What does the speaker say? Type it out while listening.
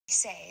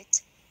said,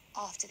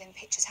 after them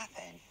pictures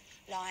happened,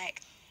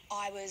 like,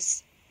 I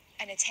was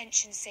an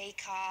attention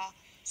seeker.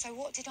 So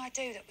what did I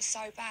do that was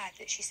so bad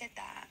that she said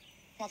that?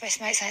 My best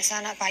mate's ain't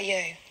saying that about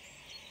you.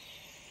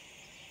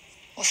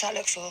 What's that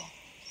look for?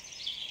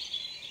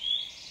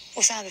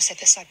 What's that said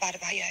that's so bad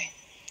about you?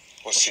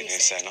 What's sitting here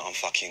saying that I'm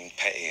fucking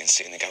petty and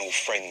sitting there going, all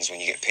friends when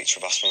you get a picture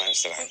of us from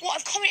Amsterdam? What,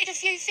 I've commented a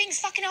few things.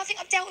 Fucking I think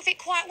I've dealt with it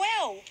quite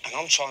well. And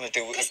I'm trying to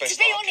deal with it the best to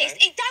be I honest,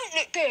 can. it don't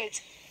look good.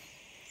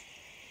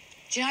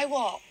 Do you know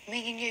what?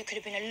 Me and you could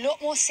have been a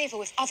lot more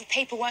civil if other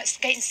people weren't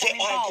getting so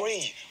involved.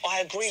 I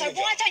agree with you. So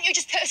why don't you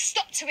just put a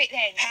stop to it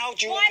then? How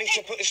do you want me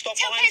to put a stop?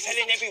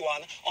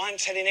 I'm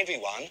telling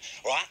everyone,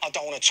 right, I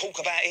don't want to talk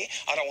about it.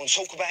 I don't want to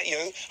talk about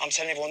you. I'm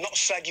telling everyone not to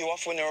slag you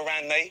off when they're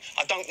around me.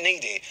 I don't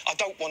need it. I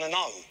don't want to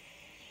know.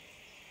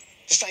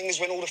 The same as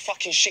when all the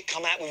fucking shit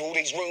come out with all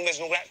these rumours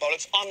and all that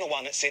bollocks. I'm the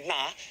one that said,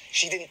 nah,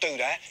 she didn't do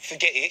that.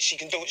 Forget it. She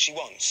can do what she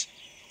wants.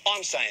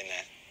 I'm saying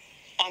that.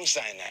 I'm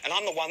saying that. And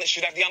I'm the one that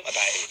should have the ump about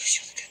it. Because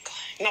you're the good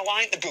guy. No,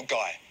 I ain't the good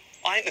guy.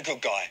 I ain't the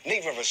good guy.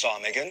 Neither of us are,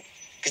 Megan.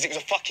 Because it was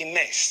a fucking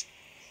mess.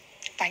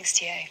 Thanks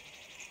to you.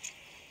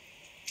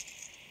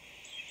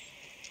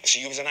 So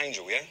you was an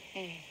angel, yeah?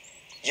 Mm.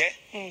 Yeah?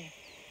 Mm.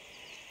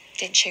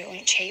 Didn't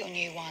cheat on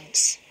you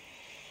once.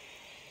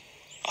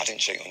 I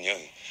didn't cheat on you.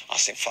 I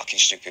sent fucking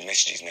stupid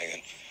messages,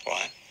 Megan,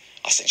 right?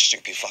 I sent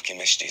stupid fucking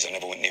messages. I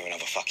never went near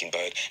another fucking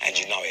bird, and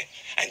you know it.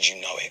 And you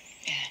know it.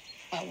 Yeah,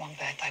 well, one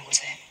bird though, was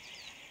it?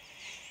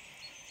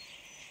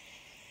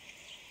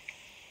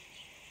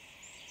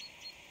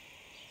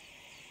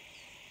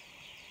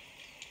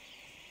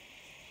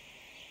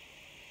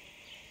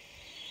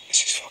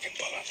 This is fucking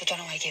bollocks. I don't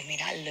know why you give me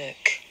that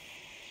look.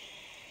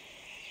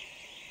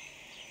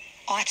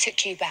 I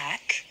took you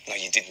back. No,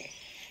 you didn't.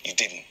 You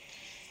didn't.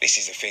 This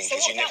is the thing. So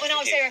what about when I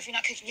was there every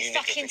night cooking you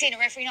fucking dinner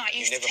every night? You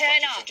used to turn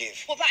up.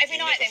 What about every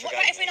night then? What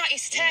about every night you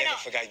used to turn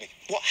up? You never forgave me.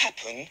 What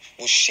happened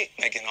was shit,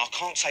 Megan. I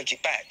can't take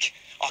it back.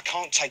 I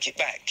can't take it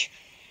back.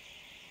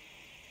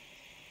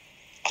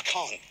 I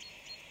can't.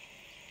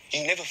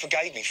 You never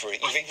forgave me for it.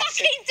 I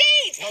fucking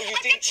did! No, you I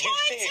didn't.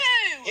 tried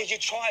to! Yeah, you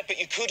tried, but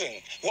you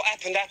couldn't. What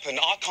happened happened.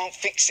 I can't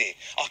fix it.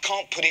 I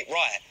can't put it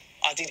right.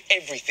 I did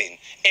everything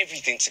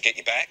to get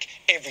you back.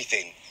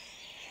 Everything.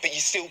 But you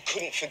still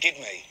couldn't forgive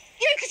me.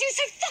 Yeah, because you were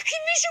so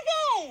fucking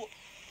miserable!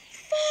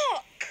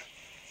 Fuck!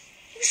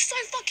 You were so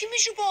fucking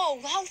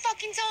miserable the whole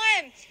fucking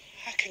time.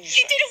 How can you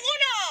say You didn't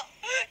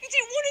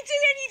want to do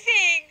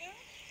anything.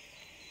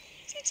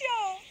 Did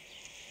you?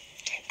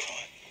 Don't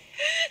cry.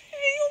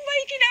 You're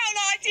making out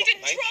like I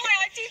didn't try.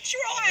 I did try.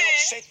 I've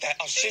not said that.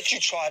 I've said you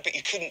tried, but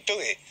you couldn't do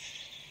it.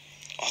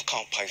 I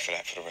can't pay for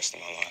that for the rest of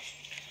my life.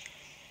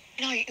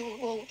 No,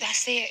 well,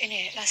 that's it,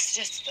 innit? That's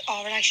just,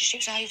 our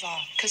relationship's over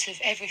because of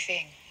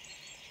everything.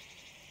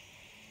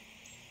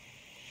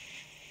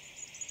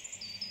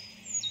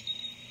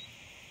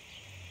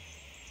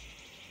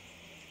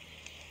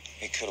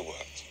 It could have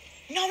worked.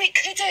 No, it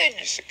couldn't.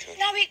 Yes, it could.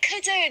 No, it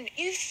couldn't.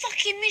 You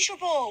fucking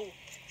miserable.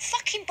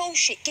 Fucking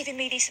bullshit giving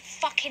me this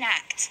fucking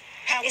act.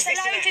 It's a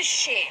load of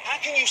shit. How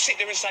can you sit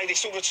there and say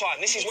this all the time?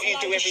 This is what you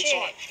do every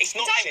time. It's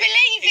not shit. I don't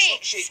believe it.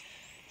 It's not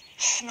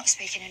shit. I'm not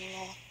speaking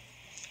anymore.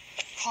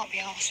 Can't be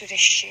arsed with this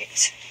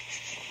shit.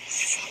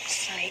 For fuck's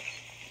sake.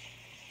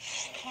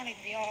 Can't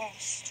even be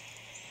arsed.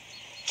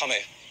 Come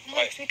here.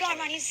 No, because we're going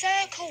around in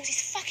circles.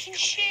 It's fucking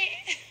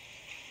shit.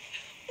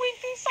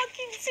 We'd be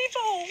fucking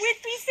civil.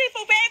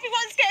 But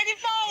everyone's getting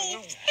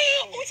involved.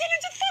 We'll tell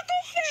him to fuck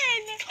off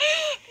then.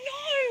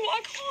 No, I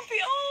can't be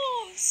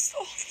arsed.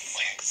 Oh, for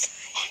fuck's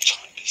sake. I'm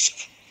trying to be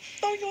civil.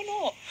 No, you're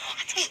not.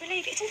 I don't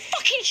believe it. It's all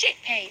fucking shit,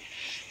 Pete.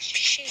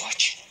 Shit.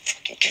 Why'd you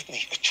fucking give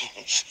me a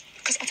chance?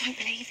 Because I don't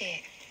believe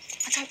it.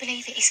 I don't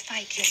believe it. It's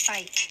fake. You're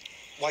fake.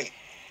 Wait.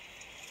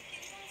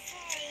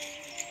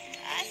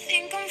 I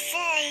think I'm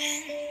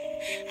falling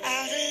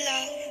out of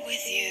love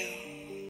with you.